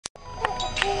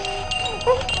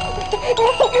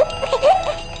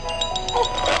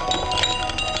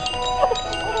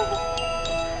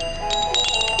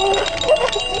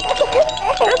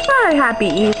That's not a happy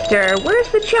Easter. Where's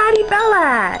the chatty Bella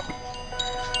at?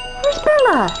 Where's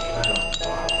Bella?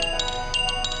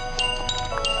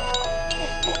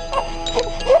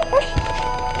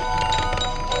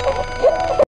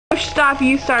 Stop,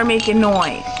 you start making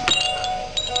noise.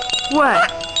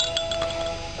 What?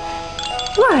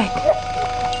 What?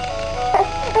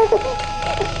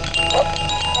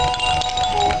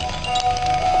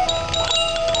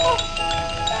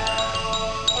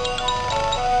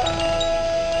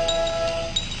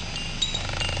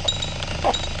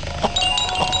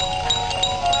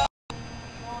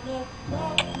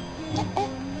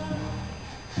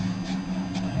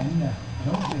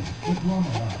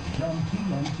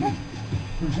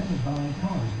 Presented by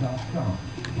Cars.com.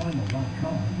 Find the right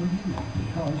car for you.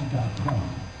 Cars.com.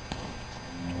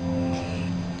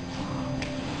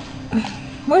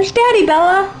 Where's Daddy,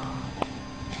 Bella?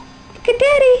 Look at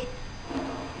Daddy.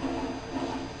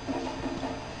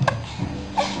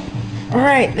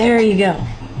 Alright, there you go.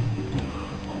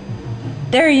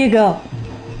 There you go.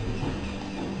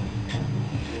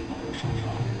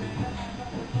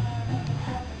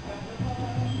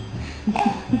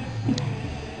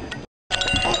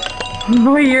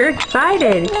 Boy, you're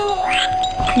excited.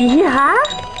 Yeah?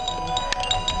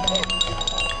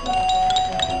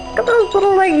 Look at those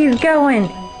little leggies going.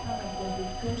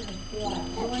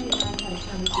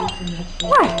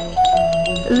 What?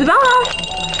 Isabella?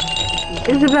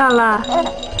 Isabella?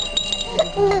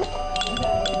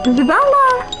 Isabella?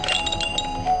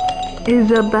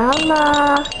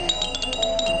 Isabella?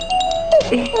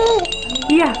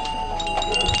 Yeah.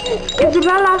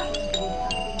 Isabella?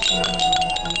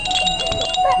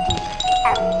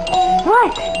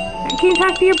 What? Can you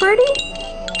talk to your birdie?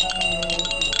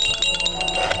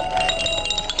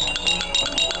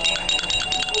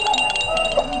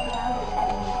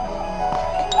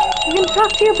 You can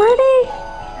talk to your birdie?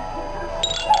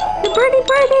 Your birdie!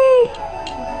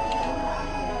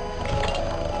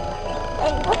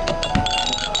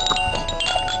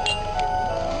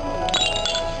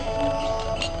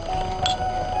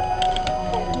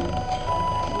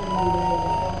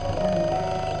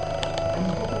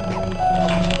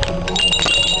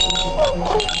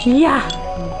 Yeah.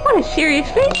 What a serious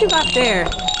face you got there.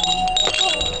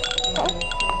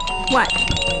 What?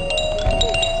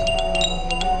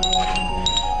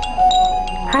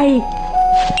 Hi.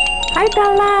 Hi,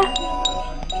 Bella.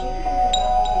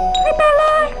 Hi,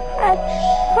 Bella.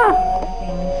 Huh.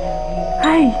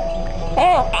 Hi.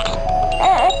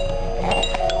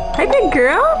 Hi, big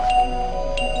girl.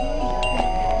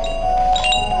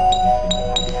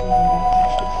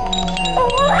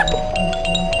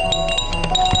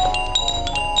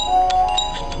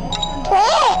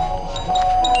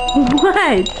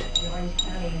 What?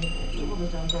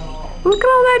 Look at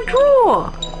all that drool.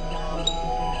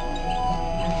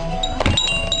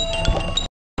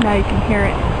 Now you can hear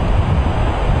it.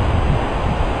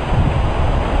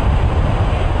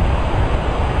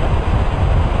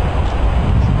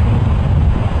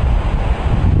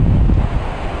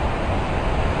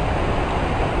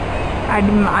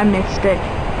 I missed it.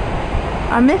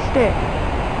 I missed it.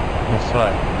 That's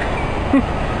what?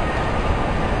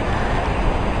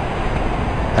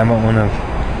 I want one of...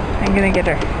 I'm gonna get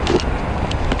her.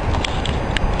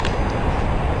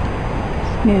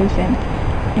 Snoozing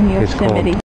in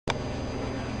Yosemite.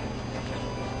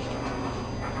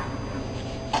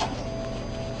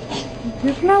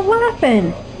 He's not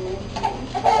laughing.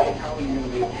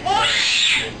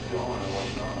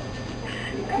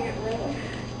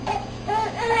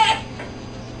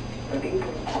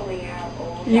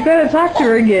 You gotta talk to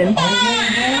her again.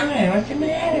 What's the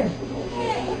matter?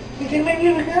 You think maybe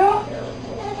you're a girl?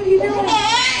 What are you doing?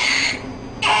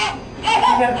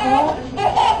 You got a cold?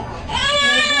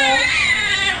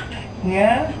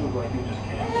 Yeah?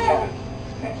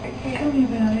 Tell me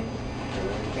about it.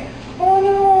 Oh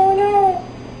no,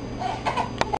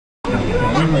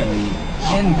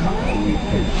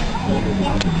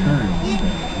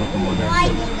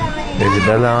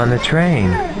 Isabella on the train.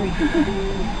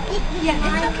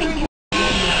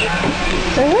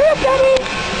 Say what up, Daddy?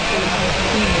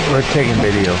 We're taking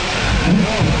video.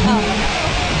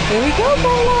 Here we go,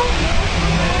 Bella.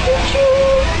 Choo-choo,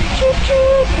 choo-choo.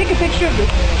 Take a picture of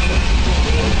this.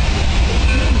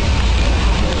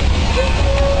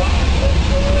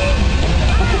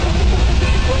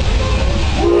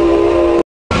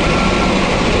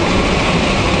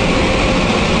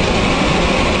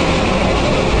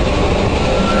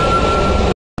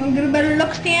 Get a better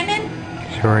look standing?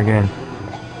 Sure again.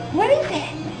 What is it?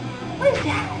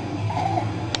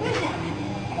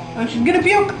 Oh, she's gonna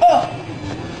puke. Oh,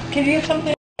 can you get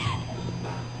something? Today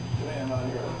I'm out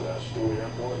here at Stewart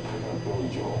Airport picking up Billy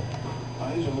Joel.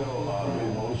 He's a real big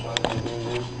motorcycle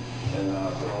enthusiast, and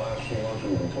for the last few months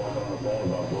we've been talking on the phone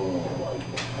about building a bike.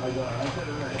 I said,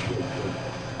 all right.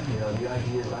 You know, the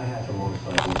ideas I had for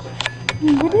motorcycles.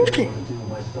 What is it? To do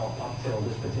myself up till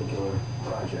this particular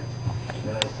project. And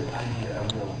then I said, I need a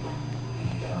real.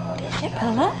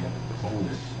 Isabella?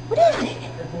 What is it?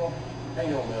 Hey,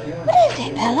 yo, man. What is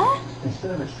it, Bella?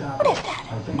 Instead of a shop, What is that?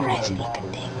 I'm thinking about a barber.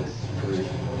 I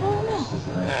don't know.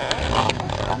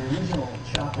 The original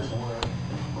choppers were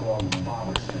called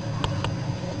barbers.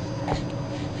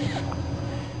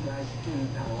 Guys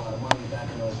didn't have a lot of money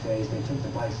back in those days. They took the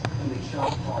bikes and they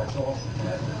chopped parts off.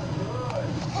 They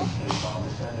found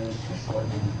the fenders, the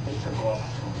shortened, they took off.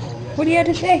 What do you have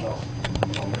to say? No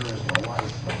mirrors, no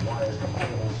lights, no wires, no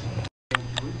cables.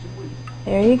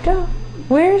 There you go.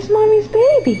 Where's Mommy's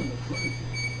baby?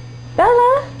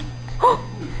 Bella? Oh,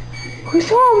 who's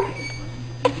home?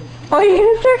 Oh, you're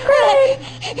gonna start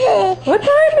crying. What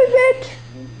time is it?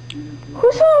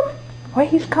 Who's home? Wait,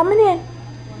 he's coming in.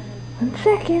 1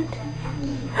 second.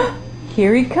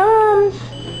 Here he comes.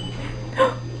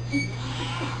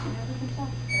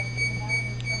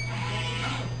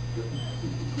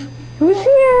 Who's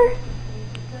here?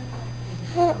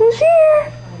 Who's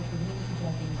here?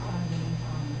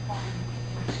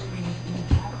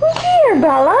 Who's here,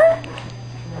 Bella?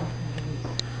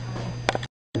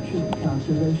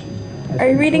 Are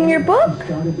you reading your book?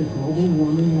 Started the Global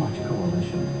Warming Watch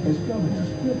Coalition as governors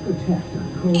will protect our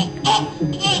coast, lakes,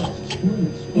 and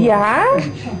forests. Yeah?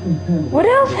 What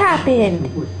else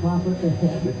happened? Put proper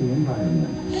ahead of the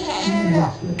environment.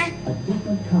 A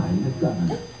different kind of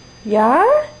government. Yeah?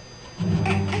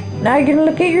 Now you're gonna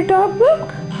look at your dog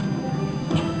book?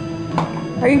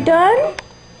 Are you done?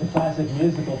 The classic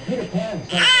musical Peter Pan.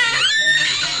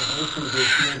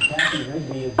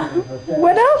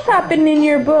 What else happened in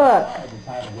your book?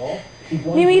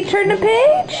 You need to turn the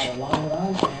page?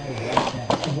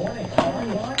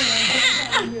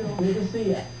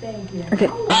 Okay.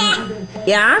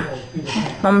 Yeah?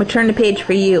 I'm gonna turn the page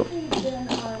for you.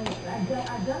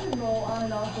 I've done the role on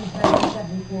and off since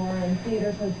 1974 in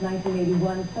theater since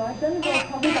 1981, so I've done the role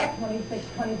probably about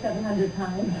 2,700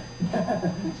 times.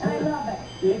 And I love it.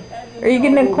 Are you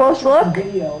getting a close look?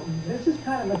 This is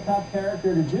kind of a tough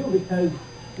character to do because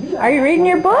Are you reading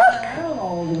your book? around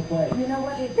all over the place. You know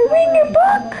what? It's You're reading your book.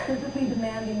 the most physically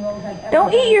demanding roles I've ever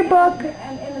Don't done. eat your book.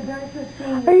 And in the very first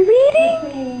scene, Are you reading?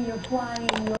 you're singing, you're flying,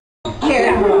 you're...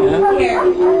 Here. I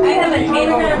have a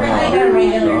table right a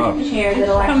regular chair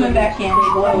that'll actually coming back in.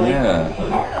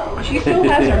 Yeah. She still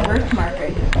has her birthmark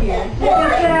right here. Is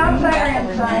it outside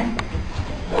or inside?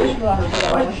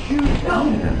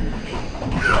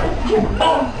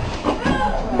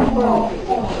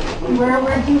 Where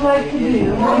would you like to be? In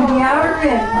the outer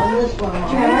end.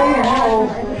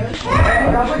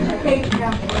 Robert, your cake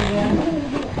down for you.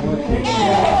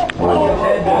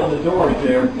 Head down the doors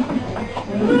there.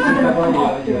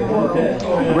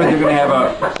 We're gonna have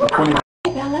a 20.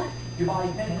 Bella?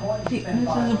 This is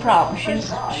the problem.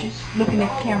 She's looking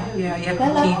at the camera. Yeah, you have to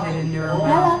keep it in your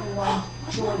mouth. Bella?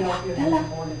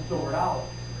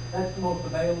 That's the most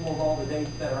available of all the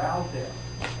dates that are out there.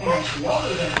 And the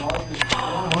other thing was,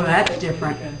 Oh, that's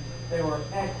different. they were What is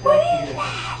excellent.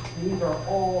 that? These are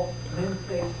all min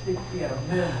stage 60 at a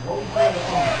minimum. Low grade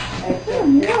Oh,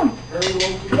 no. very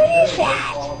low grade, What is very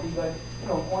that? low quality, but you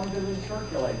know, coin that is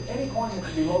circulated. Any coin that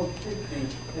can be low 60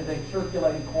 is a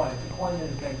circulating coin. It's a coin that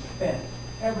is being spent.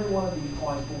 Every one of these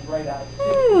coins will grade out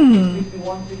 60,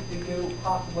 61, 62,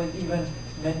 possibly even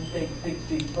min stage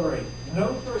 63.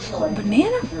 No circulation.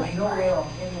 Banana There's no wear on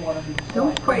any one of these Don't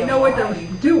coins. quite know what to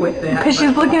do with that. Because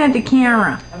she's looking at the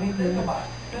camera. I mean, think about it.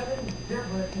 7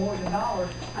 different more than dollars.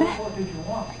 What did you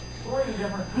want? 3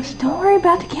 different. Don't worry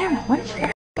about the camera. What's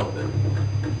there?